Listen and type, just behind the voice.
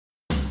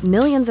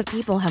Millions of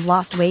people have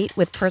lost weight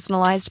with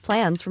personalized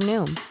plans from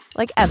Noom.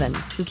 Like Evan,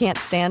 who can't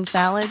stand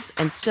salads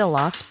and still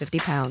lost 50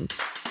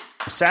 pounds.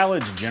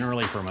 Salads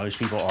generally for most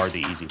people are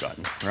the easy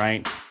button,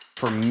 right?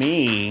 For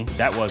me,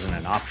 that wasn't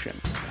an option.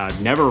 I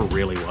never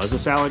really was a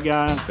salad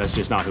guy. That's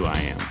just not who I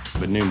am.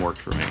 But Noom worked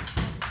for me.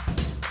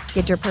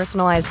 Get your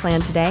personalized plan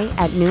today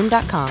at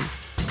Noom.com.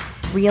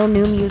 Real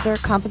Noom user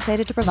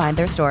compensated to provide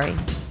their story.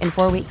 In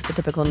 4 weeks, the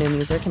typical Noom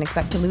user can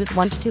expect to lose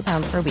 1 to 2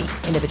 pounds per week.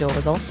 Individual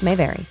results may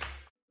vary.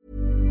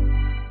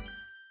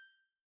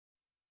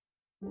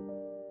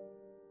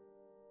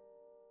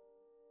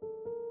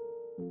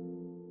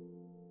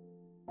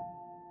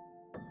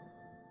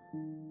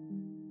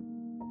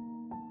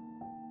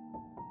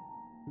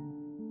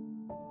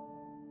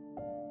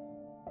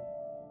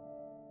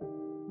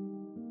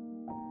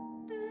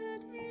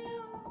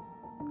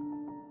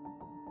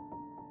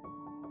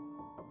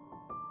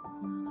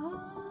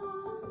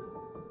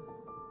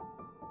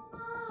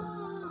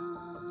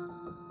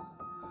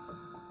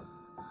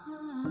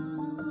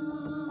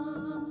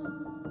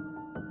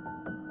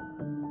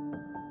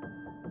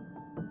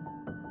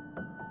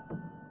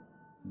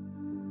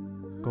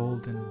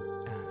 Golden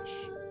Ash.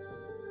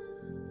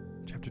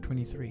 Chapter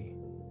 23.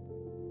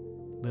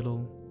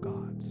 Little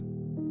Gods.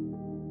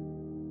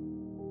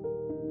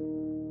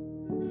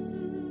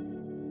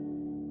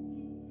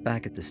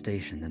 Back at the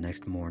station the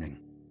next morning,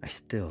 I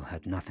still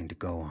had nothing to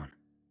go on.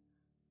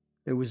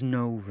 There was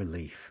no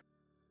relief,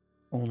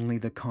 only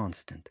the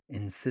constant,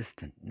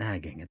 insistent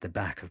nagging at the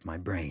back of my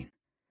brain.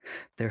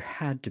 There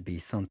had to be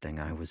something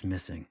I was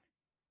missing.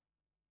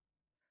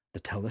 The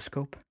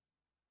telescope?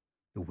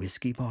 The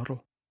whiskey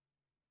bottle?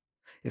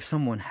 If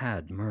someone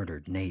had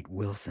murdered Nate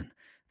Wilson,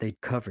 they'd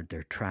covered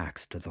their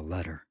tracks to the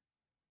letter.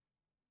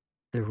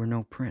 There were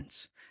no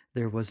prints.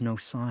 There was no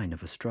sign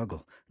of a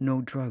struggle.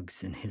 No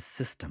drugs in his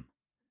system.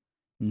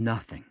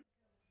 Nothing.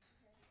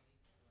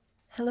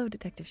 Hello,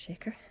 Detective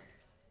Shaker.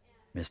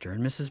 Mr.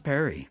 and Mrs.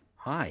 Perry,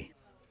 hi.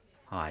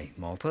 Hi,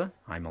 Malta.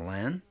 Hi,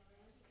 Milan.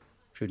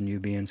 Shouldn't you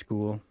be in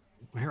school?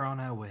 We're on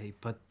our way,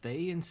 but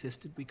they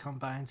insisted we come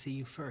by and see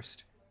you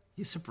first.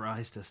 You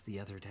surprised us the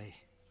other day.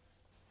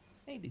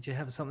 Hey, did you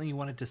have something you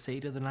wanted to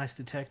say to the nice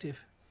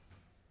detective?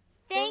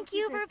 Thank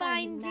you for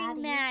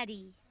finding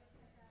Maddie.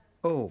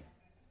 Oh,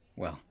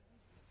 well,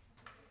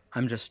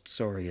 I'm just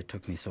sorry it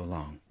took me so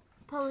long.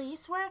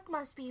 Police work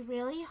must be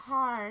really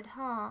hard,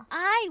 huh?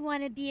 I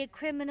want to be a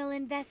criminal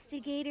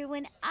investigator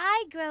when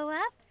I grow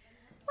up.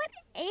 What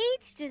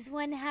age does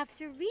one have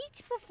to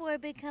reach before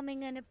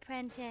becoming an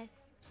apprentice?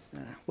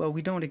 Well,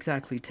 we don't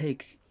exactly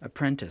take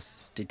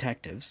apprentice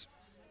detectives,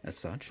 as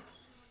such.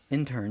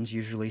 Interns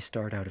usually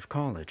start out of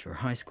college or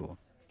high school.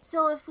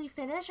 So if we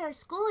finish our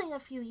schooling a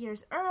few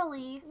years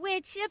early...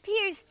 Which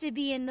appears to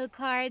be in the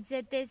cards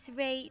at this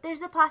rate.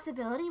 There's a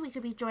possibility we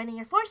could be joining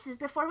your forces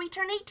before we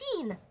turn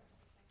 18.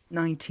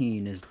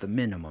 19 is the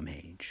minimum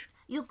age.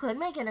 You could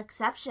make an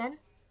exception.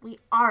 We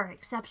are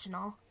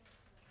exceptional.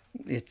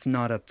 It's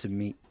not up to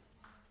me.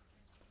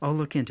 I'll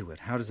look into it.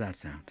 How does that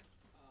sound?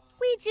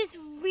 We just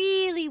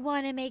really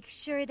want to make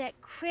sure that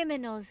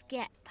criminals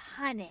get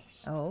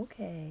punished.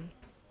 Okay.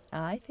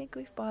 I think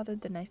we've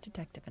bothered the nice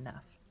detective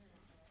enough.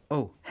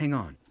 Oh, hang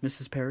on,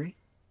 Mrs. Perry,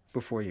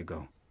 before you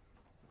go.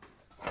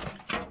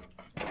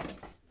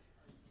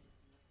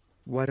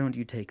 Why don't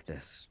you take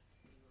this?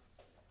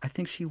 I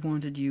think she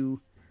wanted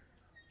you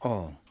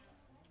all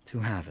to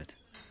have it.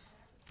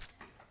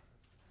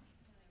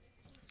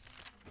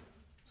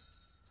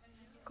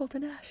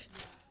 Golden Ash.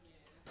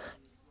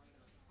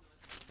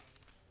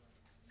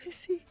 I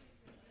see.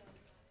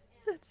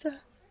 That's,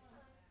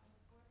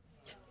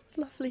 it's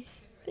lovely.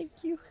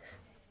 Thank you.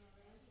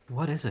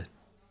 What is it?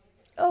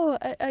 Oh,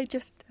 I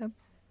just,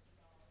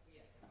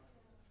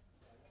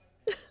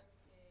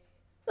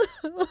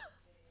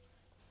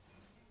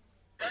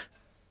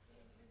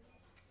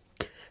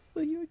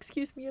 Will you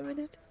excuse me a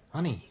minute?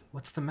 Honey,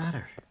 what's the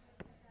matter?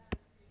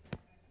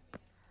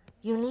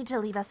 You need to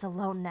leave us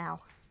alone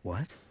now.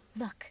 What?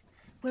 Look,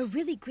 we're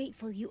really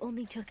grateful you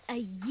only took a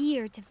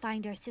year to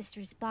find our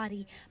sister's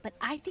body, but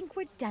I think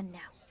we're done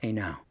now. Hey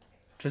now,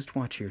 just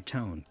watch your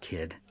tone,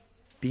 kid.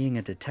 Being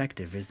a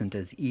detective isn't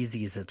as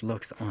easy as it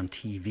looks on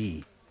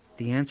TV.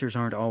 The answers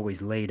aren't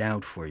always laid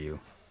out for you.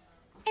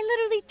 I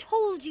literally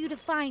told you to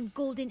find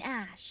Golden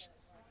Ash.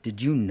 Did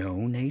you know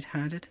Nate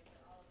had it?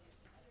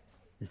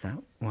 Is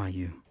that why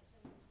you...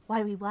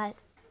 Why we what?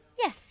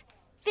 Yes,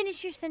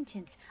 finish your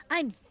sentence.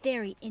 I'm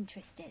very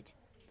interested.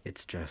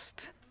 It's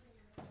just...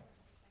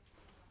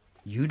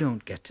 You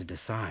don't get to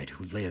decide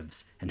who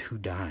lives and who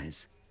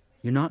dies.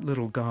 You're not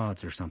little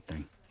gods or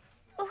something.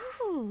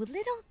 Ooh,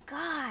 little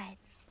gods.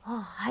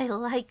 Oh, I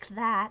like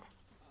that.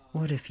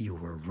 What if you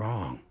were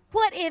wrong?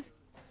 What if...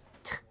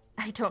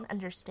 I don't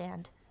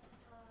understand.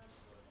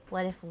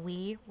 What if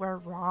we were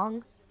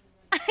wrong?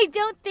 I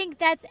don't think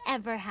that's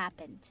ever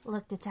happened.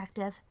 Look,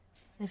 Detective,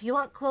 if you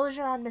want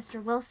closure on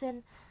Mr.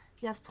 Wilson,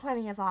 you have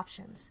plenty of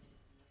options.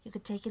 You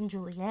could take in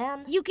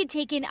Julianne. You could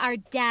take in our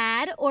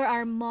dad or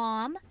our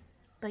mom.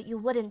 But you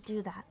wouldn't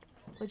do that,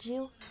 would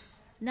you?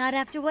 Not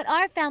after what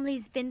our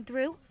family's been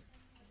through.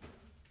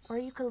 Or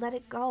you could let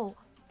it go.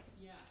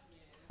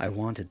 I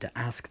wanted to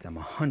ask them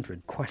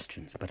 100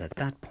 questions, but at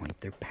that point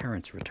their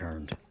parents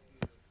returned.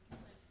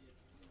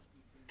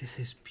 This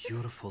is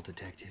beautiful,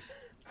 Detective.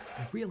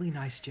 A really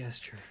nice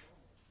gesture.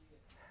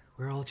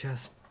 We're all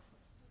just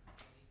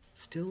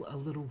still a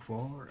little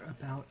raw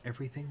about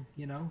everything,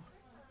 you know?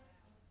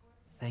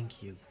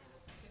 Thank you.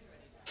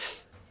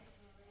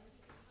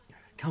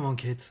 Come on,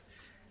 kids.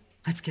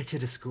 Let's get you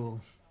to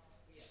school.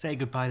 Say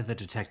goodbye to the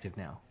detective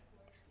now.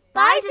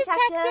 Bye,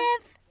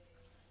 Detective!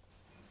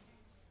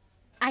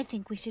 I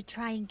think we should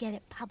try and get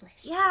it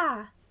published.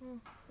 Yeah.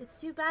 It's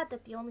too bad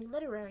that the only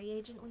literary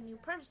agent we knew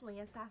personally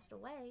has passed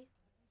away.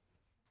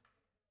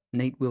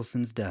 Nate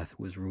Wilson's death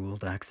was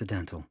ruled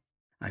accidental.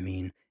 I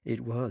mean,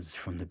 it was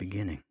from the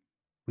beginning.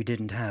 We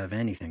didn't have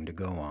anything to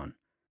go on.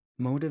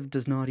 Motive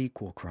does not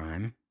equal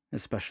crime,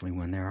 especially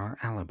when there are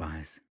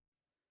alibis.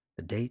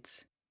 The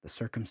dates, the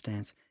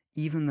circumstance,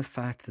 even the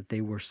fact that they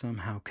were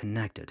somehow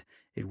connected,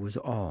 it was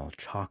all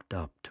chalked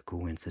up to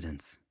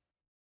coincidence.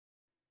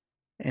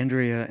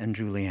 Andrea and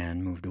Julianne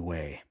moved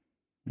away.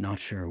 Not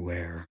sure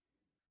where.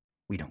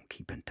 We don't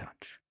keep in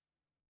touch.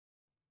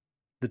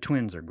 The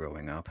twins are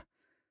growing up.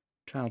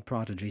 Child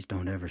prodigies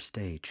don't ever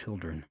stay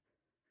children.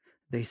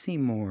 They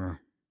seem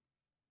more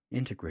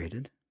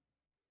integrated.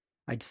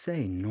 I'd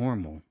say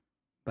normal,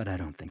 but I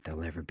don't think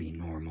they'll ever be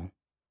normal.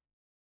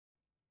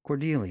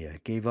 Cordelia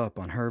gave up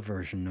on her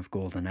version of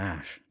Golden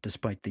Ash,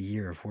 despite the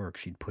year of work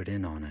she'd put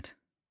in on it.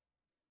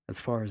 As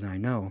far as I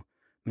know,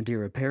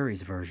 Madeira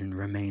Perry's version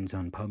remains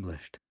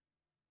unpublished.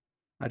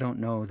 I don't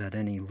know that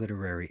any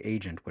literary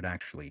agent would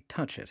actually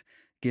touch it,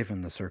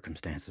 given the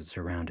circumstances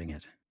surrounding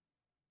it.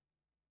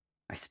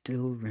 I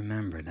still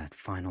remember that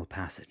final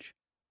passage.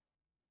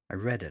 I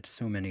read it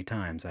so many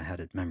times I had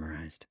it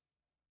memorized.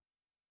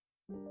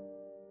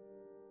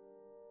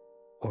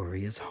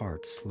 Oria's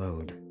heart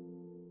slowed,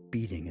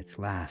 beating its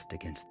last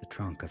against the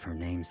trunk of her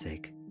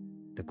namesake,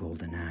 the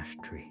golden ash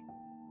tree.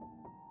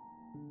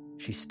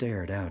 She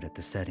stared out at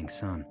the setting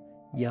sun,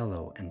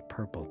 yellow and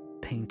purple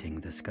painting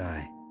the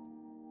sky.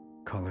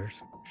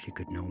 Colors she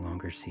could no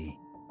longer see,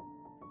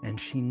 and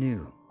she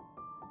knew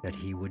that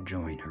he would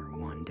join her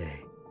one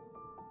day.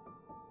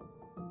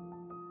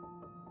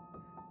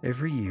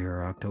 Every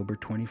year October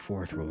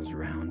 24th rolls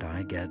around,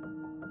 I get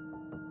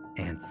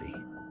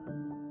antsy.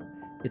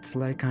 It's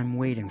like I'm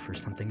waiting for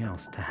something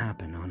else to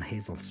happen on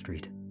Hazel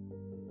Street.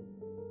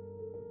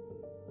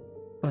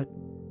 But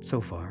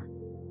so far,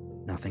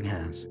 nothing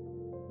has.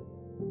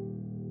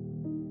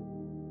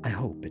 I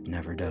hope it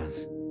never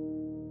does.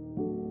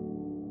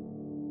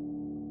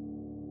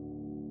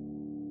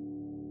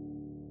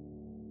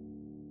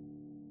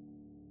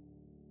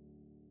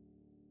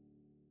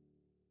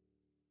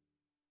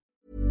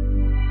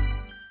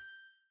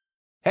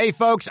 Hey,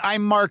 folks,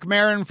 I'm Mark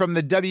Maron from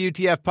the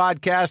WTF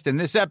Podcast, and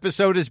this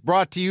episode is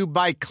brought to you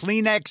by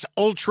Kleenex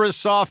Ultra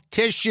Soft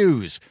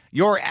Tissues,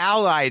 your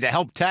ally to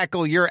help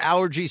tackle your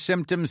allergy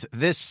symptoms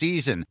this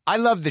season. I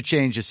love the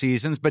change of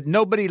seasons, but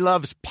nobody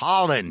loves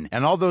pollen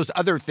and all those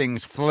other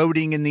things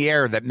floating in the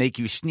air that make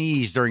you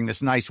sneeze during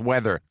this nice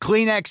weather.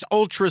 Kleenex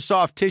Ultra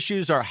Soft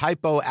Tissues are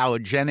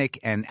hypoallergenic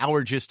and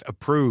allergist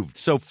approved,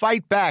 so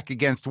fight back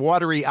against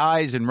watery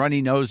eyes and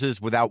runny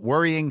noses without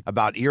worrying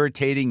about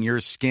irritating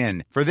your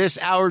skin. For this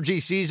allergy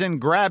season,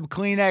 grab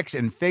Kleenex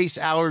and face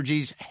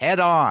allergies head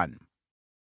on.